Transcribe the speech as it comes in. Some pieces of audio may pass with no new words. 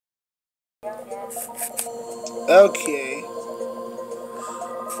Okay.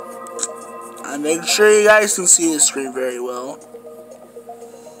 I'm making sure you guys can see the screen very well.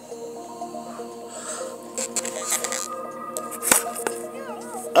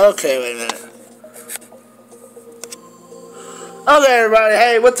 Okay, wait a minute. Okay, everybody.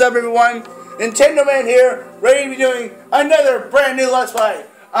 Hey, what's up, everyone? Nintendo Man here, ready to be doing another brand new Let's Play.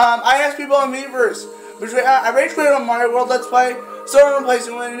 I asked people on Miiverse, I rage quit on Mario World Let's Play, so I'm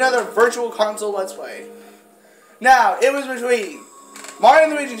replacing with another Virtual Console Let's Play. Now, it was between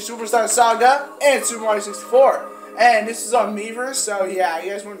Mario & Luigi Superstar Saga and Super Mario 64. And this is on Miiverse, so yeah,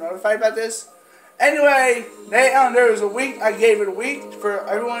 you guys weren't notified about this. Anyway, there was a week, I gave it a week for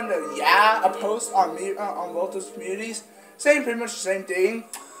everyone to, a post on both those communities. Pretty much the same thing.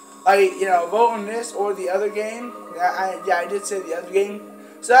 Vote on this or the other game. I did say the other game.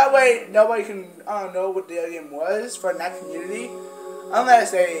 So that way, nobody can know what the other game was for that community.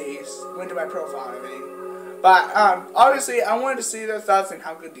 Unless they went to my profile and everything. But, obviously, I wanted to see their thoughts on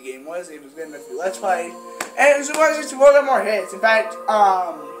how good the game was. It was good enough to Let's Play. And Super Mario 64 got more hits. In fact,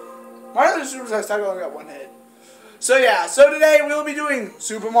 Mario Superstar Saga only got one hit. So, yeah. So, today, we will be doing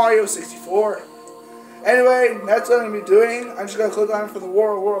Super Mario 64. Anyway, that's what I'm going to be doing. I'm just going to click on it for the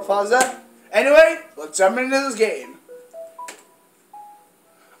World Plaza. Anyway, let's jump into this game.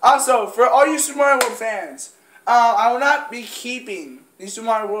 Also, for all you Super Mario World fans, I will not be keeping these Super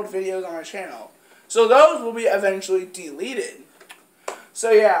Mario World videos on my channel. So those will be eventually deleted. So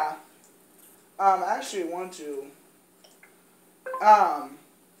yeah. I actually want to.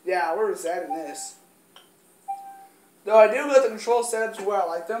 Yeah, where is that in this? Though I do get the control setups where I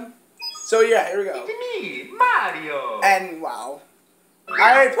like them. So yeah, here we go. It's me, Mario. And wow.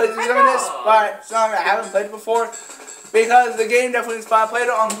 I already played some of this, but some I haven't played before. Because the game definitely is fun. I played it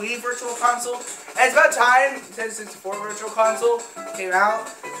on Wii Virtual Console. And it's about time Nintendo 64 Virtual Console came out.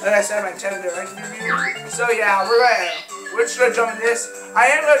 Like I said in my Nintendo Direct review. So yeah, we're just gonna jump into this. I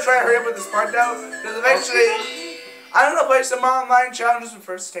am gonna try to hurry up with this part though, because eventually I'm gonna play some online challenges with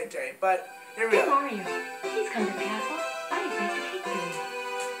first state day. But here we go. Hey Mario, please come to the castle. I've baked a cake for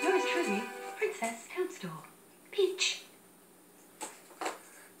you. Yours truly, Princess Toadstool. Peach.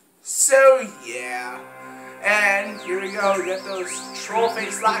 So yeah. And here we go, we got those troll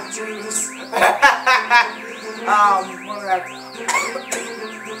face lock juice.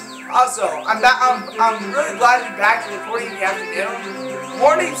 Also, I'm really glad to be back to recording in the afternoon.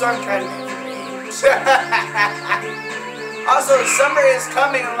 Mornings aren't kind of good for me. Also, summer is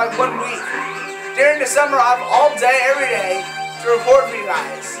coming in like 1 week. During the summer, I have all day, every day to record for you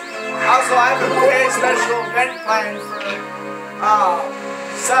guys. Also, I have a very special event planned for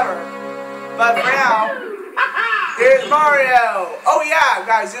summer. But for now, here's Mario! Oh yeah,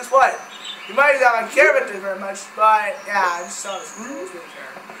 guys, guess what? You might not care about this very much, but yeah, I just saw this screen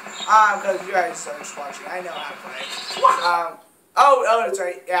care. Because you guys are just watching. I know how to play. Oh, that's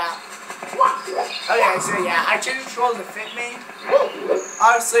right, yeah. Okay, so yeah, I changed the controls to fit me.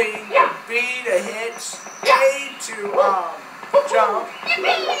 Obviously, B to hit, A to jump,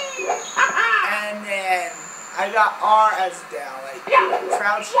 and then I got R as down, like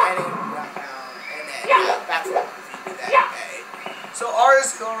crouch and down. Back up if you do that. Okay. So R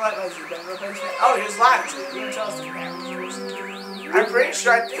is going right as you bend replacement. Oh, here's ladders. You can tell us the damage. I'm pretty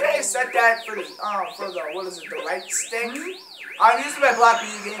sure. I think I set that for the what is it? The right stick. I'm using my Black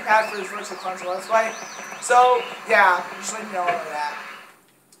Wii gamepad for this Virtual Console Let's Play. So yeah, just let me know all of that.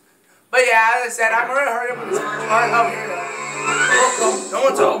 But yeah, as I said, I'm gonna hurry up with this first part. Oh, here we go. Welcome. No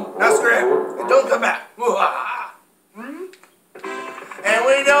one's home. Now scram and don't come back. And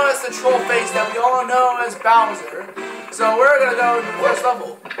we know it's the troll face that we all know as Bowser. So we're gonna go to the first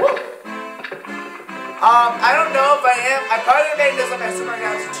level. I don't know if I am. I probably gonna make this like a Super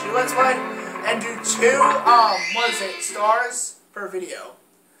Mario 2 Let's Play and do 2 stars per video.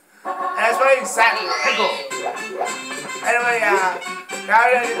 And that's probably exactly what Anyway, now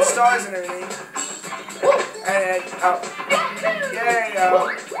I gotta do the stars and everything. And there you go.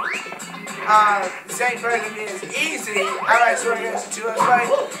 Saying version is easy. I might swear against 2 Let's Play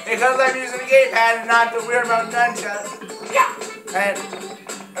because I'm using the gamepad and not the weird mode nunchuck. And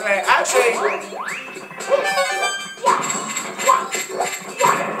okay, actually,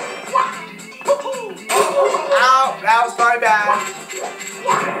 ow, that was probably bad.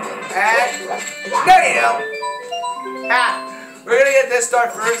 And there you go. We're gonna get this star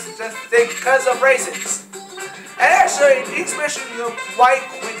first, just because of races. And actually, each mission is quite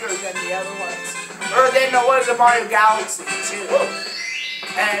quicker than the other ones. Or than the ones in Mario Galaxy, too.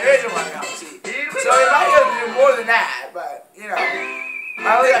 And original Mario Galaxy. So we might have to do more than that, but, you know.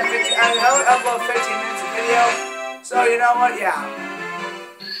 I only upload 15 minutes of video. So, you know what, yeah.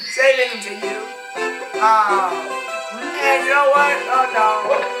 saving them to you. And you know what? Oh no.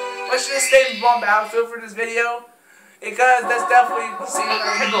 Let's just stay in one battlefield for this video. Because that's definitely seems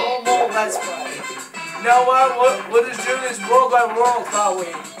like a normal Let's Play. You know what? We'll just do this world by world,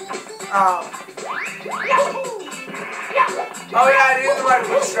 probably. Oh yeah, I did the right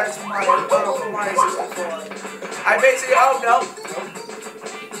quick strikes for my 64. I basically,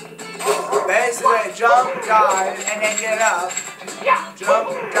 basically I jump, dive, and then get up.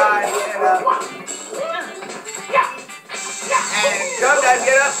 Jump, dive, get up. And jump, dive,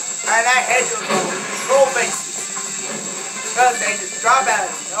 get up, and I hit those control faces. Because they just drop out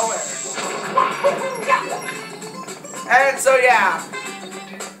of nowhere. And so yeah.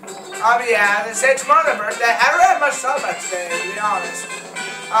 Yeah, this is tomorrow's birthday. I don't have much to talk about today, to be honest.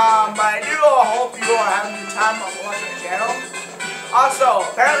 But I do hope you are having a good time on watching the channel. Also,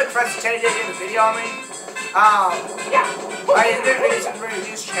 apparently Professor Tay did a video on me. I did videos on very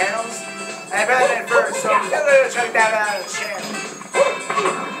huge channels. And I found that first, so you gotta check that out on his channel.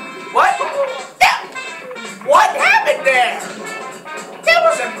 What? What happened there? That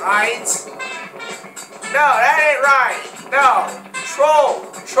wasn't right. No, that ain't right. No.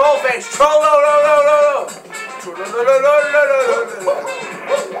 Troll face, troll, no.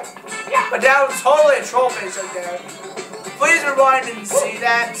 But that was totally a troll face right there. Please rewind and see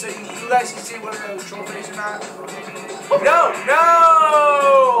that so you guys can see whether that was troll face or not.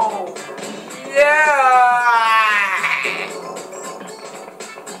 No. Yeah.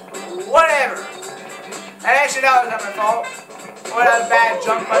 Whatever. And actually that was not my fault. What a bad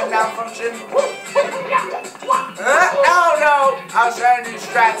jump button malfunction. No. I was trying to do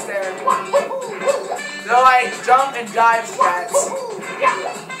strats there. They're like jump and dive strats.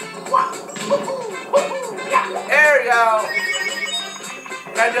 There we go.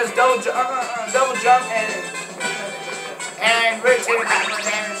 I just double jump and rotate it back for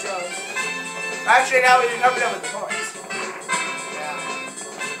damage shows. Actually, now we can cover that with the points. Yeah.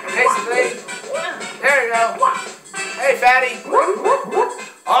 Basically, there you go. Hey, fatty.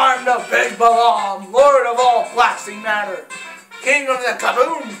 I'm the Big Balam, Lord of all blasting matter, King of the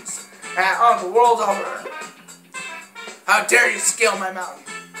Kaboons, and on the world over. How dare you scale my mountain?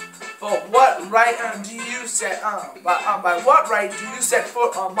 But what right do you set by what right do you set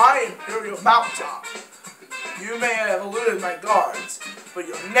foot on my imperial mountaintop? You may have eluded my guards, but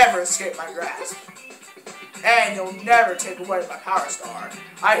you'll never escape my grasp. And you'll never take away my power star.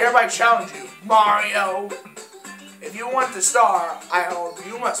 I hereby challenge you, Mario. If you want the star I hold,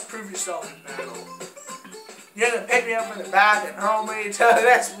 you must prove yourself in battle. You're gonna pick me up from the back and hurl me to the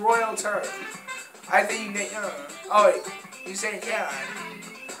next royal turf. I think you can. Oh wait, you say you can.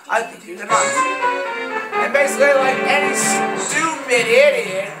 I think you cannot. And basically, like any stupid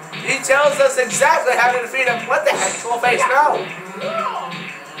idiot, he tells us exactly how to defeat him. What the heck, troll face? No.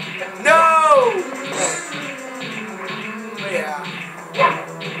 But yeah.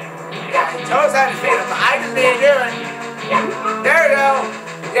 He told us how to defeat him, but I just didn't do it. There we go.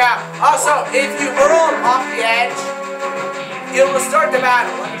 Yeah. Also, if you hurl him off the edge, it will start the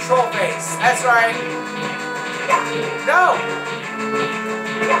battle like a troll face. That's right. No.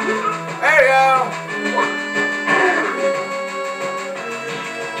 There you go.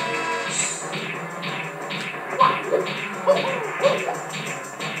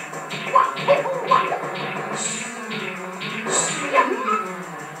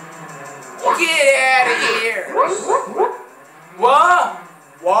 Get out of here! What?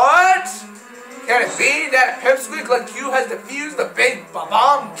 What? Can it be that a pipsqueak like you has defused the Big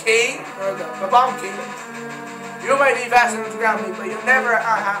Babam King? Or the Babam King? You might be fast enough to ground me, but you'll never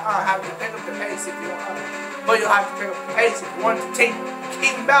have to pick up the pace if you want. But you'll have to pick up the pace if you want to take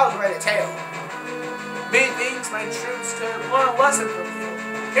King Bowser by the tail. Methinks my troops could learn a lesson from you.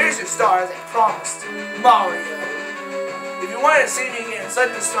 Here's your star as I promised, Mario. If you want to see me again,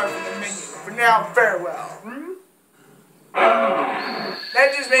 select the star from the menu. For now, farewell.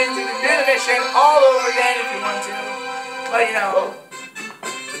 That just means you can do the mission all over again if you want to. But you know.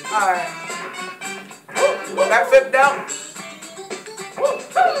 Alright. Backflip down.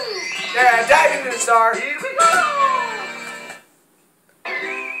 There, dive into the star. Here we go.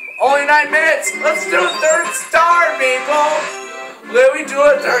 Only 9 minutes. Let's do a third star, people. Will we do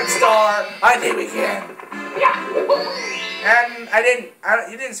a third star? I think we can. And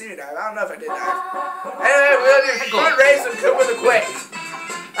you didn't see me dive. I don't know if I did dive. Anyway, we'll do Quick Race with Koopa the Quick.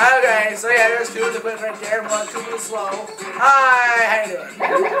 Okay, so yeah, there's Koopa the Quick right there. One Koopa the Slow. Hi, how you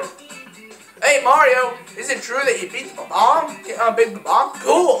doing? Hey, Mario, is it true that you beat the bomb? Big Bomb?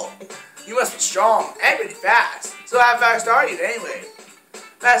 Cool. You must be strong and pretty fast. So how fast are you anyway?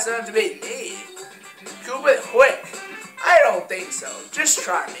 Fast enough to beat me. Koopa the Quick. I don't think so. Just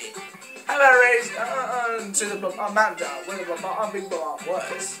try me. How about a race to the mountaintop where the big blow off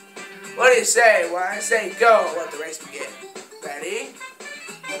was? What do you say when I say go? Let the race begin. Ready?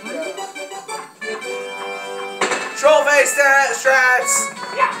 Go. Troll face strats.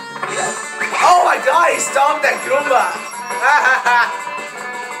 Oh my God! He stomped that Goomba.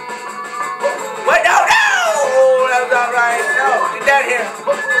 Wait, no! That was not right. No, get down here.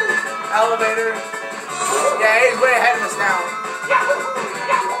 Elevator. Yeah, he's way ahead of us now.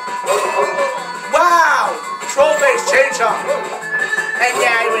 Wow! Troll face change up. And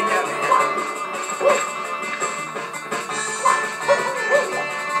yeah, he went down there.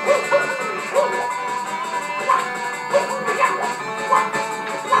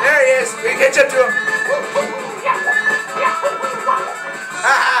 There he is. We can catch up to him.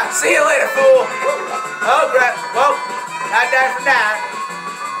 See you later, fool. Oh, crap. Well, not die from that.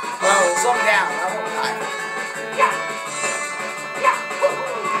 Well, slow me down. I won't die.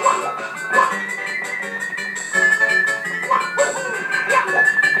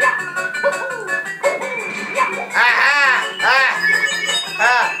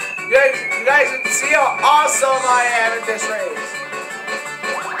 You guys can see how awesome I am at this race.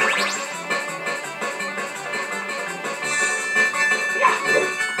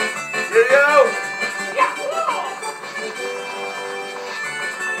 Here we go.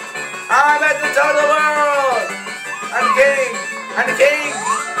 I'm at the top of the world. I'm the king. I'm the king.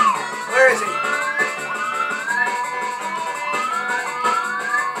 Where is he?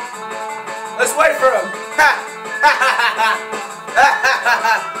 Let's wait for him. Ha! Ha ha ha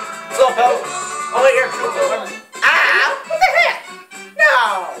ha! Slow ho. Oh wait, here, cool. Ah! What the heck? No!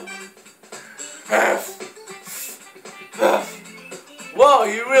 Whoa,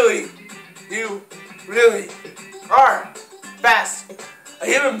 you really are fast. A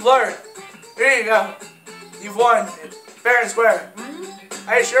human blur. Here you go. You've won. Fair and square.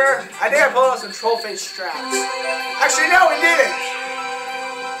 Are you sure? I think I pulled out some troll face straps. Actually, no, we didn't.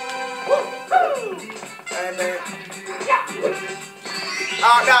 And then...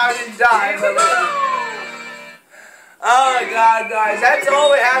 Oh, no, I didn't die. Oh my God, guys. That's all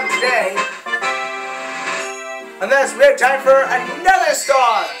we have today. Unless we have time for another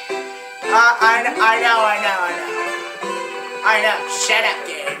star. I know. Shut up,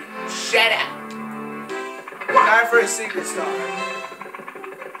 game. Shut up. Time for a secret star.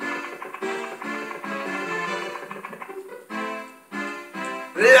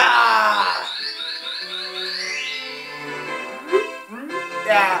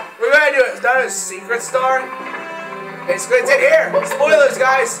 Yeah, we're gonna do it. It's not a secret star. Basically, it's in here. Spoilers,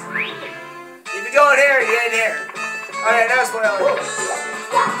 guys. If you go in here, you get in here. Okay, no spoilers.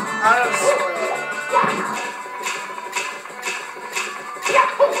 I don't know spoilers.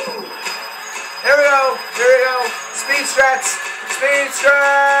 Here we go. Speed strats.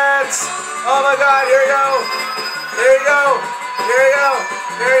 Oh my God, here we go.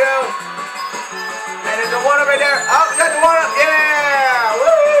 And there's the one up right there. Oh, we got the one up. Yeah.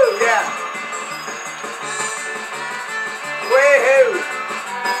 Woo. Yeah. Woohoo.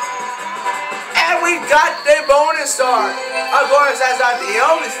 And we got the bonus star. Of course, that's not the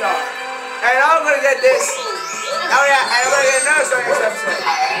only star. And I'm going to get this. Oh yeah, and I'm going to get another star next episode.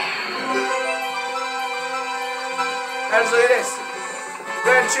 Let's look at this.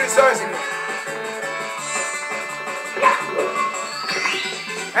 Go ahead and shoot stars in here.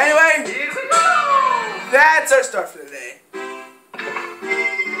 Anyway, that's our star for the day.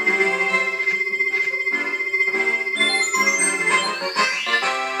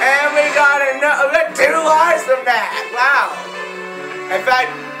 And we got 2 lives from that. Wow. In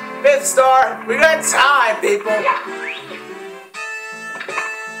fact, 5th star, we got time, people.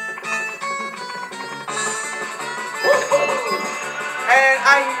 And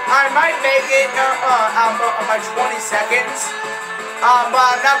I might make it by 20 seconds. But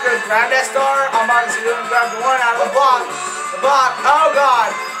I'm not going to grab that star. I'm obviously going to grab the one out of the block. Oh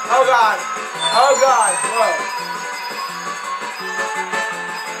God. Whoa.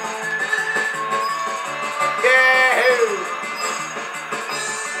 Yahoo!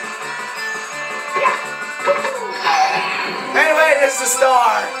 Anyway, this is the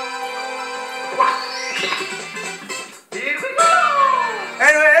star.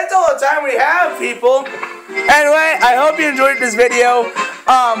 Anyway, that's all the time we have, people. Anyway, I hope you enjoyed this video.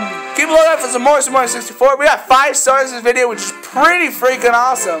 Keep a lookout for some more 64. We got 5 stars in this video, which is pretty freaking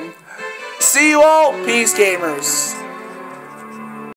awesome. See you all. Peace, gamers.